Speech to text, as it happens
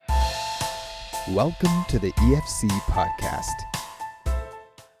Welcome to the EFC podcast.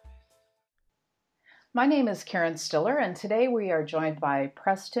 My name is Karen Stiller, and today we are joined by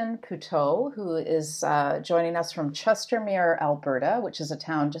Preston Pouteaux, who is joining us from Chestermere, Alberta, which is a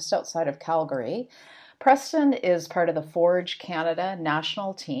town just outside of Calgary. Preston is part of the Forge Canada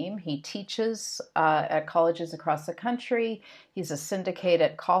national team. He teaches at colleges across the country. He's a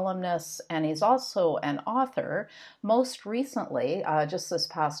syndicated columnist, and he's also an author, most recently, just this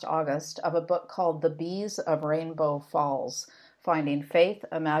past August, of a book called The Bees of Rainbow Falls, Finding Faith,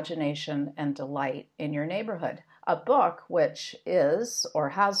 Imagination, and Delight in Your Neighborhood. A book which is, or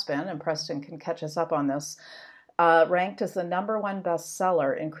has been, and Preston can catch us up on this, ranked as the #1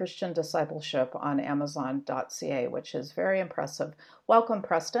 bestseller in Christian discipleship on Amazon.ca, which is very impressive. Welcome,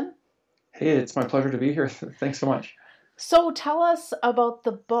 Preston. Hey, it's my pleasure to be here. Thanks so much. So tell us about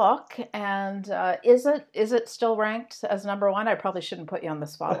the book, and is it still ranked as #1? I probably shouldn't put you on the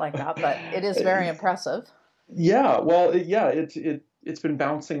spot like that, but it is very impressive. Yeah, well, it's been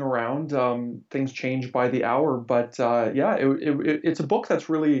bouncing around. Things change by the hour, but it's a book that's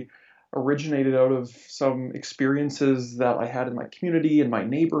really originated out of some experiences that I had in my community, in my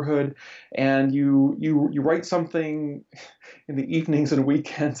neighborhood. And you write something in the evenings and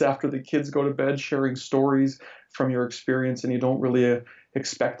weekends after the kids go to bed, sharing stories from your experience, and you don't really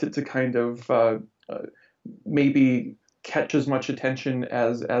expect it to kind of maybe catch as much attention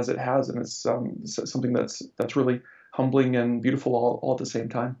as it has, and it's something that's really humbling and beautiful all at the same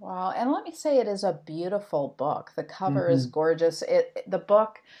time. Wow, and let me say, it is a beautiful book. The cover is gorgeous. The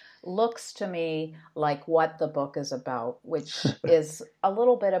book looks to me like what the book is about, which is a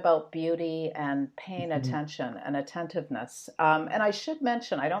little bit about beauty and paying attention and attentiveness. And I should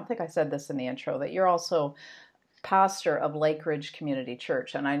mention, I don't think I said this in the intro, that you're also pastor of Lake Ridge Community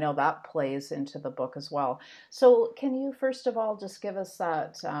Church, and I know that plays into the book as well. So can you first of all just give us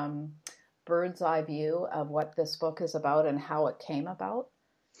that bird's eye view of what this book is about and how it came about?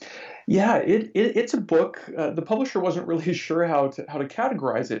 Yeah, it's a book. The publisher wasn't really sure how to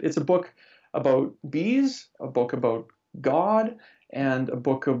categorize it. It's a book about bees, a book about God, and a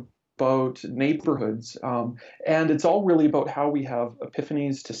book about neighborhoods. And it's all really about how we have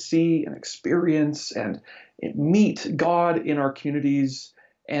epiphanies to see and experience and meet God in our communities.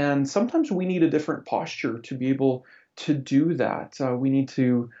 And sometimes we need a different posture to be able to do that. We need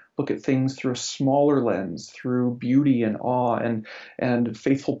to look at things through a smaller lens, through beauty and awe and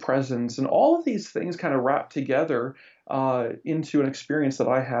faithful presence. And all of these things kind of wrap together into an experience that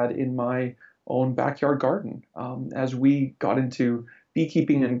I had in my own backyard garden as we got into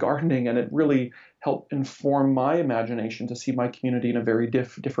beekeeping and gardening, and it really helped inform my imagination to see my community in a very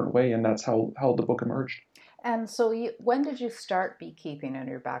different way, and that's how the book emerged. And so when did you start beekeeping in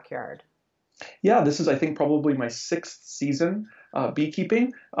your backyard? Yeah, this is, I think, probably my 6th season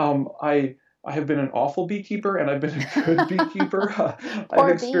beekeeping. I have been an awful beekeeper, and I've been a good beekeeper. I've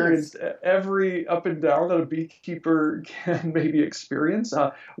experienced every up and down that a beekeeper can maybe experience.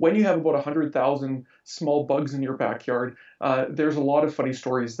 When you have about 100,000 small bugs in your backyard, there's a lot of funny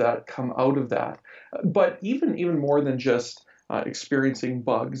stories that come out of that. But even more than just experiencing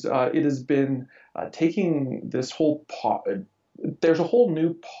bugs, it has been taking this whole there's a whole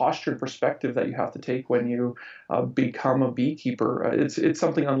new posture and perspective that you have to take when you become a beekeeper. It's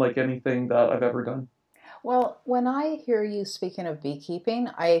something unlike anything that I've ever done. Well, when I hear you speaking of beekeeping,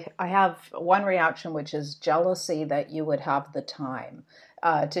 I have one reaction, which is jealousy that you would have the time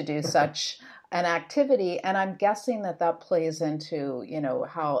to do such an activity. And I'm guessing that plays into,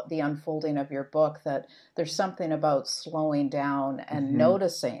 how the unfolding of your book, that there's something about slowing down and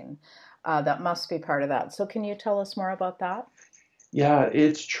noticing that must be part of that. So can you tell us more about that? Yeah,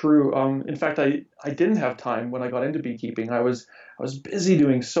 it's true. In fact, I didn't have time when I got into beekeeping. I was busy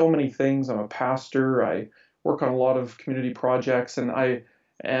doing so many things. I'm a pastor. I work on a lot of community projects, and I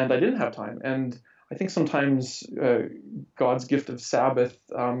didn't have time. And I think sometimes God's gift of Sabbath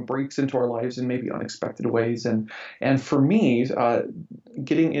breaks into our lives in maybe unexpected ways. And for me,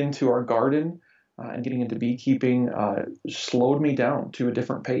 getting into our garden and getting into beekeeping slowed me down to a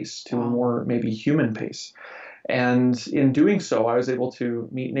different pace, to a more maybe human pace. And in doing so, I was able to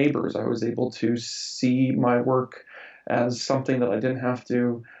meet neighbors. I was able to see my work as something that I didn't have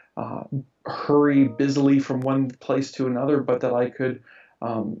to hurry busily from one place to another, but that I could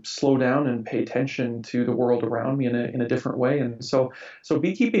slow down and pay attention to the world around me in a different way. And so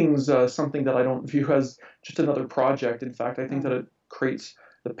beekeeping is something that I don't view as just another project. In fact, I think that it creates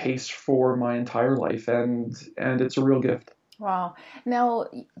the pace for my entire life, and it's a real gift. Wow. Now,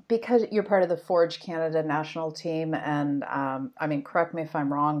 because you're part of the Forge Canada national team, and I mean, correct me if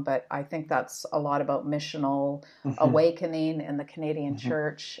I'm wrong, but I think that's a lot about missional Hmm. awakening in the Canadian Hmm.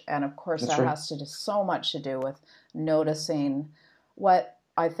 church. And of course, That's that right. has to do so much to do with noticing what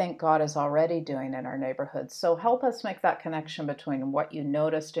I think God is already doing in our neighborhoods. So help us make that connection between what you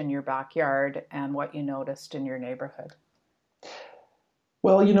noticed in your backyard and what you noticed in your neighborhood.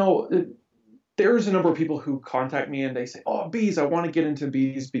 Well, there's a number of people who contact me and they say, "Oh, bees! I want to get into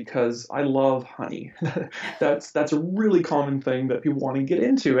bees because I love honey." That's a really common thing that people want to get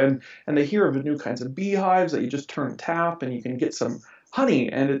into, and they hear of the new kinds of beehives that you just turn a tap and you can get some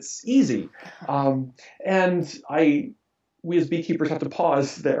honey, and it's easy. Um, and we as beekeepers have to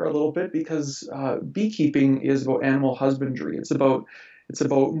pause there a little bit because beekeeping is about animal husbandry. It's about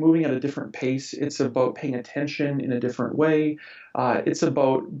moving at a different pace. It's about paying attention in a different way. It's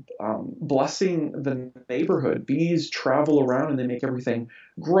about blessing the neighborhood. Bees travel around and they make everything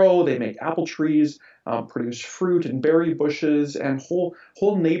grow. They make apple trees, produce fruit and berry bushes, and whole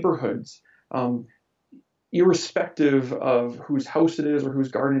neighborhoods. Um, Irrespective of whose house it is or whose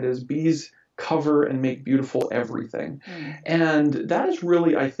garden it is, bees cover and make beautiful everything. Mm. And that is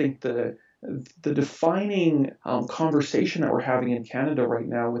really, I think, the defining conversation that we're having in Canada right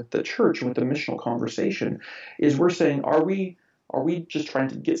now with the church and with the missional conversation is we're saying, are we just trying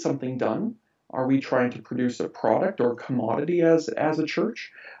to get something done? Are we trying to produce a product or a commodity as a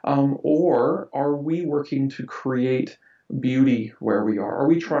church? Or are we working to create beauty where we are? Are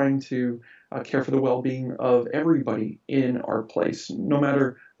we trying to care for the well-being of everybody in our place, no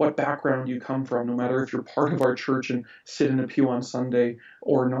matter what background you come from, no matter if you're part of our church and sit in a pew on Sunday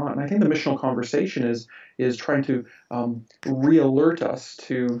or not? And I think the missional conversation is trying to re-alert us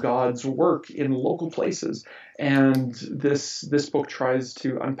to God's work in local places, and this book tries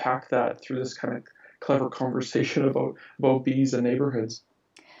to unpack that through this kind of clever conversation about bees and neighborhoods.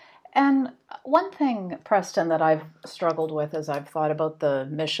 And one thing, Preston, that I've struggled with as I've thought about the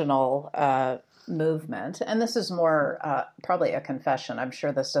missional movement, and this is more probably a confession. I'm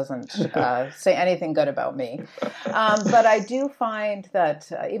sure this doesn't say anything good about me. But I do find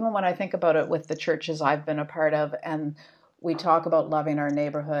that even when I think about it with the churches I've been a part of, and we talk about loving our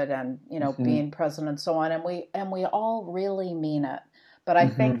neighborhood and Hmm. being present and so on, and we all really mean it. But I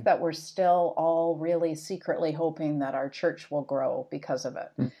think Hmm. that we're still all really secretly hoping that our church will grow because of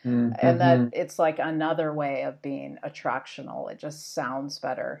it, Hmm. and that Hmm. it's like another way of being attractional. It just sounds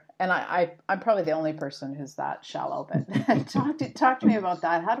better. And I'm probably the only person who's that shallow, but talk to me about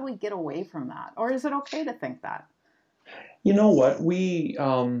that. How do we get away from that? Or is it okay to think that? You know what?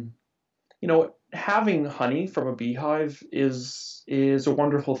 Having honey from a beehive is a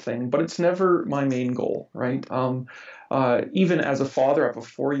wonderful thing, but it's never my main goal, right? Even as a father, I have a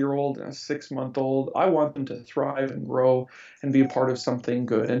 4-year-old and a 6-month-old. I want them to thrive and grow and be a part of something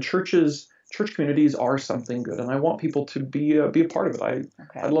good. And church communities are something good, and I want people to be a part of it. I'd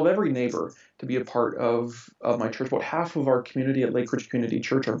Okay. love every neighbor to be a part of my church. About half of our community at Lake Ridge Community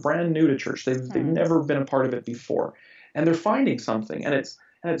Church are brand new to church. They've Hmm. never been a part of it before, and they're finding something, and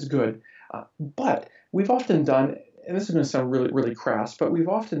it's good. But we've often done, and this is going to sound really, really crass, but we've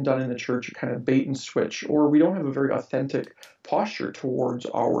often done in the church a kind of bait and switch, or we don't have a very authentic posture towards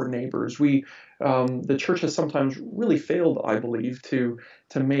our neighbors. The church has sometimes really failed, I believe, to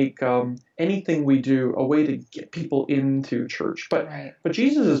make anything we do a way to get people into church. Right. But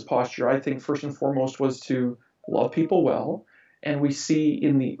Jesus's posture, I think, first and foremost, was to love people well. And we see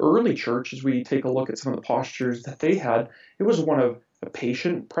in the early church, as we take a look at some of the postures that they had, it was one of a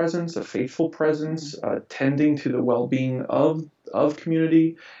patient presence, a faithful presence, tending to the well-being of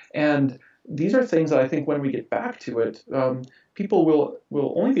community. And these are things that I think when we get back to it, people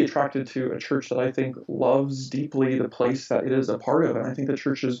will only be attracted to a church that I think loves deeply the place that it is a part of. And I think the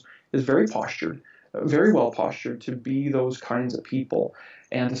church is very postured, very well postured to be those kinds of people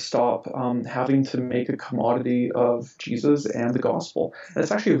and to stop having to make a commodity of Jesus and the gospel. And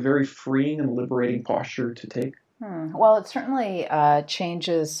it's actually a very freeing and liberating posture to take. Well, it certainly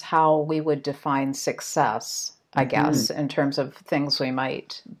changes how we would define success, I Hmm. guess, in terms of things we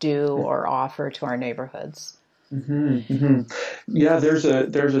might do or offer to our neighborhoods. Hmm. Hmm. Yeah, there's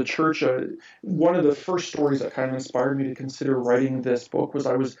a church. One of the first stories that kind of inspired me to consider writing this book was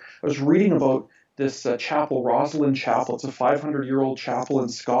I was reading about this chapel, Rosslyn Chapel. It's a 500-year-old chapel in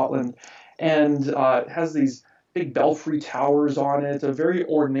Scotland, and it has these big belfry towers on it. A very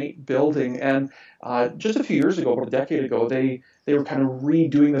ornate building. And just a few years ago, about a decade ago, they were kind of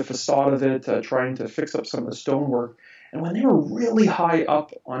redoing the facade of it, trying to fix up some of the stonework. And when they were really high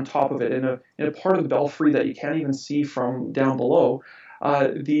up on top of it, in a part of the belfry that you can't even see from down below,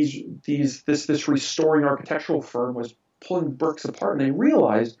 this restoring architectural firm was pulling bricks apart, and they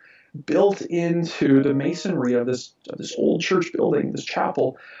realized built into the masonry of this old church building, this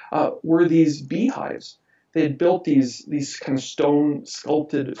chapel, were these beehives. They had built these kind of stone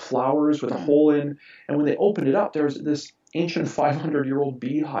sculpted flowers with a hole in, and when they opened it up, there was this ancient 500-year-old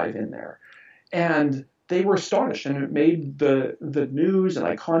beehive in there, and they were astonished, and it made the news. And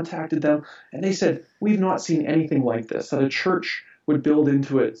I contacted them, and they said, "We've not seen anything like this. That a church would build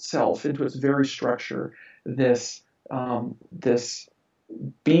into itself, into its very structure, this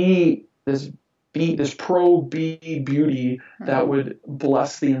bee, this pro bee beauty that would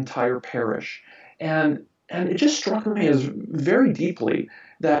bless the entire parish." And it just struck me as very deeply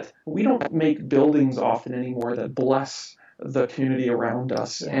that we don't make buildings often anymore that bless the community around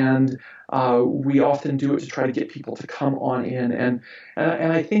us, and we often do it to try to get people to come on in, and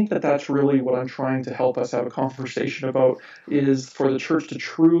I think that that's really what I'm trying to help us have a conversation about, is for the church to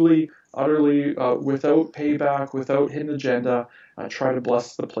truly, utterly, without payback, without hidden agenda, try to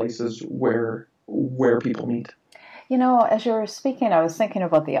bless the places where people meet. You know, as you were speaking, I was thinking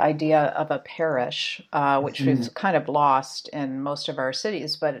about the idea of a parish, which we've kind of lost in most of our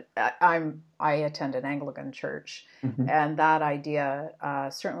cities. But I attend an Anglican church, and that idea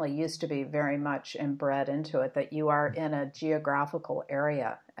certainly used to be very much inbred into it, that you are in a geographical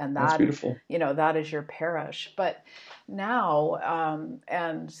area, and That's beautiful. You know, that is your parish. But now,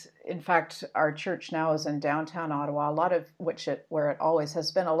 and in fact, our church now is in downtown Ottawa. A lot of where it always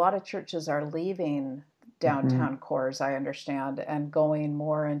has been. A lot of churches are leaving downtown cores, I understand, and going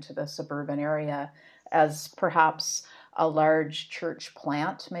more into the suburban area as perhaps a large church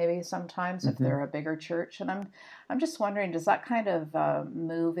plant, maybe sometimes if they're a bigger church. And I'm just wondering, does that kind of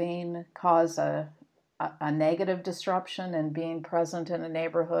moving cause a negative disruption in being present in a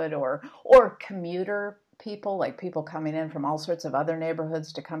neighborhood, or commuter people, like people coming in from all sorts of other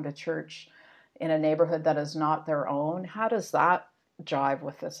neighborhoods to come to church in a neighborhood that is not their own? How does that jive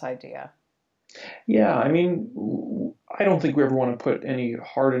with this idea? Yeah, I mean, I don't think we ever want to put any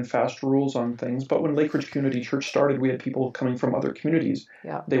hard and fast rules on things, but when Lake Ridge Community Church started, we had people coming from other communities.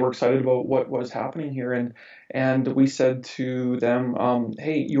 Yeah. They were excited about what was happening here, and we said to them,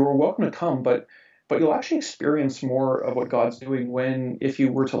 hey, you're welcome to come, but you'll actually experience more of what God's doing if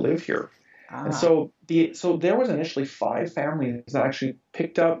you were to live here. And so there was initially 5 families that actually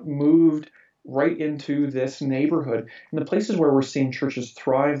picked up, moved right into this neighborhood. And the places where we're seeing churches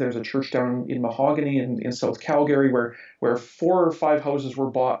thrive, there's a church down in Mahogany in South Calgary where 4 or 5 houses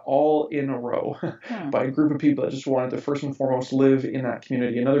were bought all in a row by a group of people that just wanted to first and foremost live in that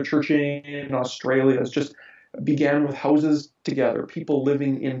community. Another church in Australia that's just began with houses together, people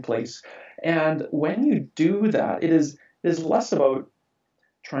living in place. And when you do that, it is less about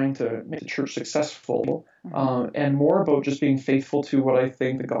trying to make the church successful and more about just being faithful to what I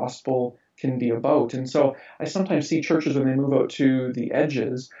think the gospel can be about. And so I sometimes see churches when they move out to the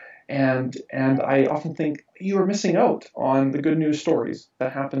edges, and I often think you are missing out on the good news stories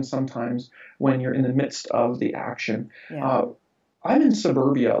that happen sometimes when you're in the midst of the action. Yeah. I'm in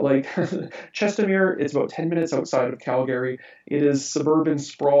suburbia, like Chestermere. It's about 10 minutes outside of Calgary. It is suburban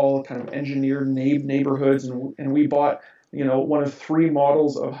sprawl, kind of engineered neighborhoods, and we bought one of 3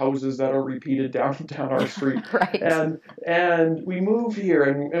 models of houses that are repeated down our street. Right. And we moved here,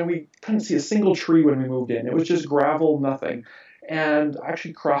 and we couldn't see a single tree when we moved in. It was just gravel, nothing. And I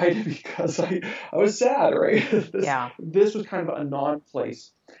actually cried because I was sad, right? This was kind of a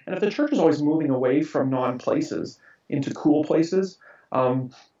non-place. And if the church is always moving away from non-places into cool places,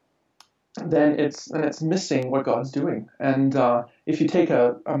 then it's missing what God's doing. And if you take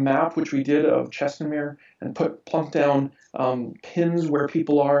a map, which we did, of Chestermere, and plunk down pins where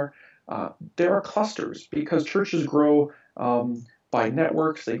people are, there are clusters, because churches grow by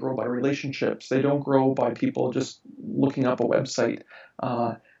networks, they grow by relationships, they don't grow by people just looking up a website.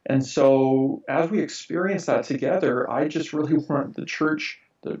 And so as we experience that together, I just really want the church,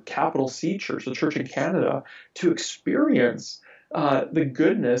 the capital C church, the church in Canada, to experience the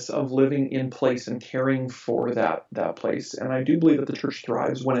goodness of living in place and caring for that place. And I do believe that the church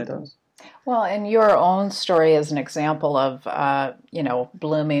thrives when it does. Well, and your own story is an example of,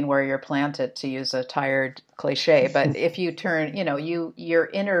 blooming where you're planted, to use a tired cliche. But if you turn, your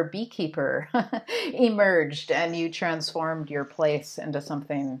inner beekeeper emerged, and you transformed your place into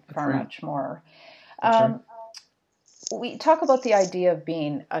something far much more. We talk about the idea of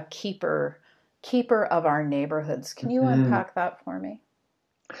being a keeper of our neighborhoods. Can you unpack that for me?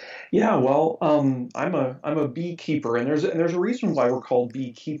 Yeah, well, I'm a beekeeper, and there's a reason why we're called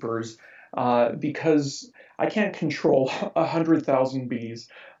beekeepers, because I can't control 100,000 bees.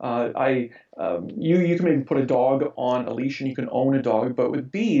 You can maybe put a dog on a leash and you can own a dog, but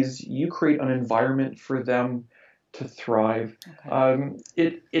with bees, you create an environment for them to thrive.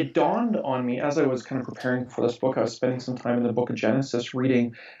 Okay. It dawned on me as I was kind of preparing for this book. I was spending some time in the book of Genesis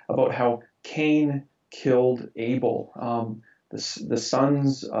reading about how Cain killed Abel. The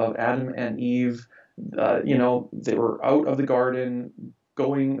sons of Adam and Eve, they were out of the garden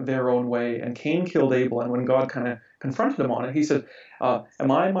going their own way, and Cain killed Abel. And when God kind of confronted him on it, he said,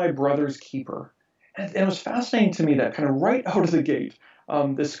 am I my brother's keeper? And it was fascinating to me that kind of right out of the gate,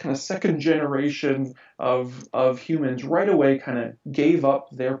 this kind of second generation of humans right away kind of gave up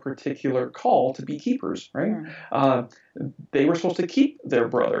their particular call to be keepers, right? They were supposed to keep their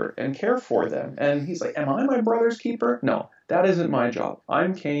brother and care for them. And he's like, am I my brother's keeper? No, that isn't my job.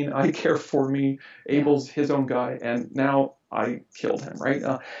 I'm Cain. I care for me. Abel's his own guy. And now I killed him, right?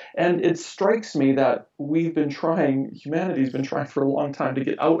 And it strikes me that humanity's been trying for a long time to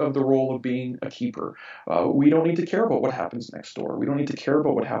get out of the role of being a keeper. We don't need to care about what happens next door. We don't need to care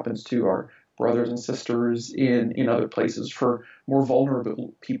about what happens to our brothers and sisters in other places, for more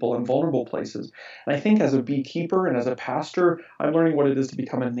vulnerable people in vulnerable places. And I think as a beekeeper and as a pastor, I'm learning what it is to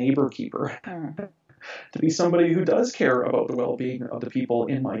become a neighbor keeper. To be somebody who does care about the well-being of the people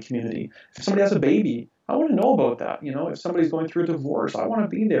in my community. If somebody has a baby, I want to know about that. If somebody's going through a divorce, I want to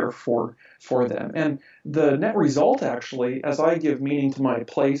be there for them. And the net result, actually, as I give meaning to my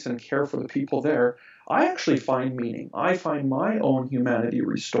place and care for the people there, I actually find meaning. I find my own humanity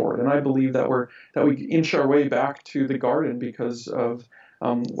restored. And I believe that we inch our way back to the garden because of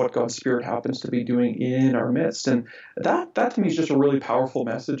what God's Spirit happens to be doing in our midst. And that to me is just a really powerful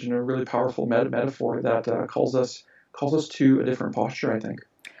message and a really powerful metaphor that calls us to a different posture, I think.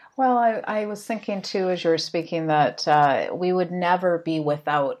 Well, I was thinking too, as you were speaking, that we would never be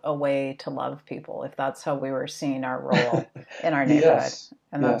without a way to love people if that's how we were seeing our role in our neighborhood. Yes.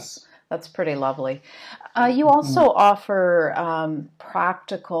 And that's pretty lovely. You also offer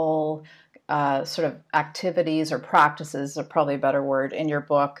practical sort of activities or practices, are probably a better word, in your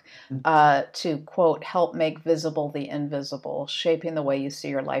book to, quote, help make visible the invisible, shaping the way you see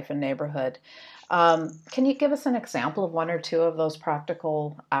your life and neighborhood. Can you give us an example of one or two of those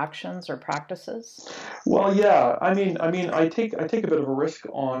practical actions or practices? Well, yeah. I mean, I take a bit of a risk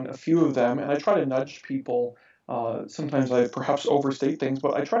on a few of them, and I try to nudge people. Sometimes I perhaps overstate things,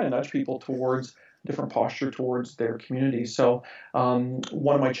 but I try to nudge people towards different posture towards their community. So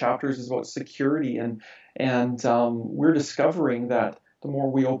one of my chapters is about security, and we're discovering that the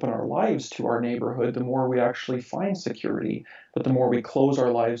more we open our lives to our neighborhood, the more we actually find security. But the more we close our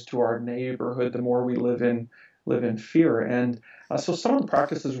lives to our neighborhood, the more we live in fear. And so some of the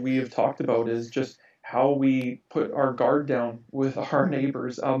practices we have talked about is just how we put our guard down with our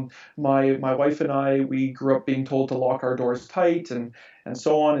neighbors. My wife and I, we grew up being told to lock our doors tight and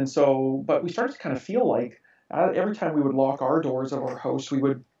so on. And so, but we started to kind of feel like every time we would lock our doors of our house, we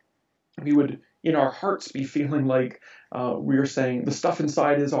would in our hearts be feeling like we were saying the stuff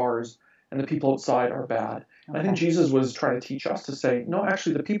inside is ours and the people outside are bad. Okay. I think Jesus was trying to teach us to say, no,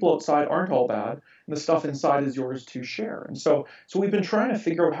 actually the people outside aren't all bad and the stuff inside is yours to share. And so we've been trying to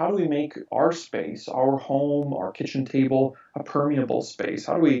figure out, how do we make our space, our home, our kitchen table, a permeable space?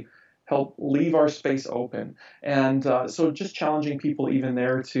 How do we help leave our space open? And so just challenging people even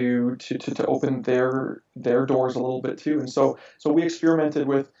there to open their doors a little bit too. And so we experimented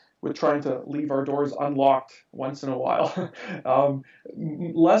with trying to leave our doors unlocked once in a while.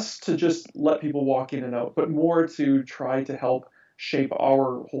 Less to just let people walk in and out, but more to try to help shape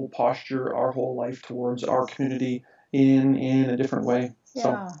our whole posture, our whole life towards our community in a different way.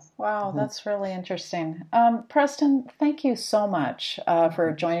 Yeah, wow, that's really interesting. Preston, thank you so much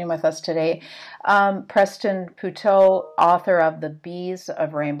for joining with us today. Preston Pouteaux, author of The Bees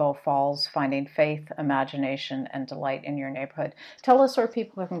of Rainbow Falls, Finding Faith, Imagination, and Delight in Your Neighborhood. Tell us where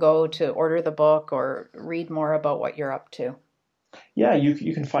people can go to order the book or read more about what you're up to. Yeah,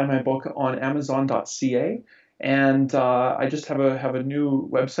 you can find my book on Amazon.ca. And I just have a new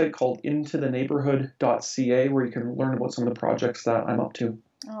website called intotheneighbourhood.ca where you can learn about some of the projects that I'm up to.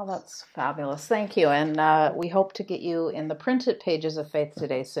 Oh, that's fabulous. Thank you. And we hope to get you in the printed pages of Faith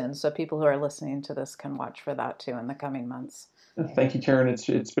Today soon, so people who are listening to this can watch for that too in the coming months. Thank you, Karen. It's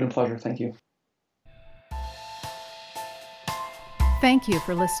been a pleasure. Thank you. Thank you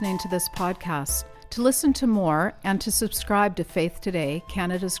for listening to this podcast. To listen to more and to subscribe to Faith Today,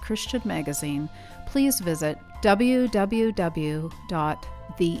 Canada's Christian magazine, please visit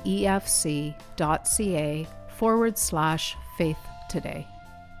www.theefc.ca/faith today.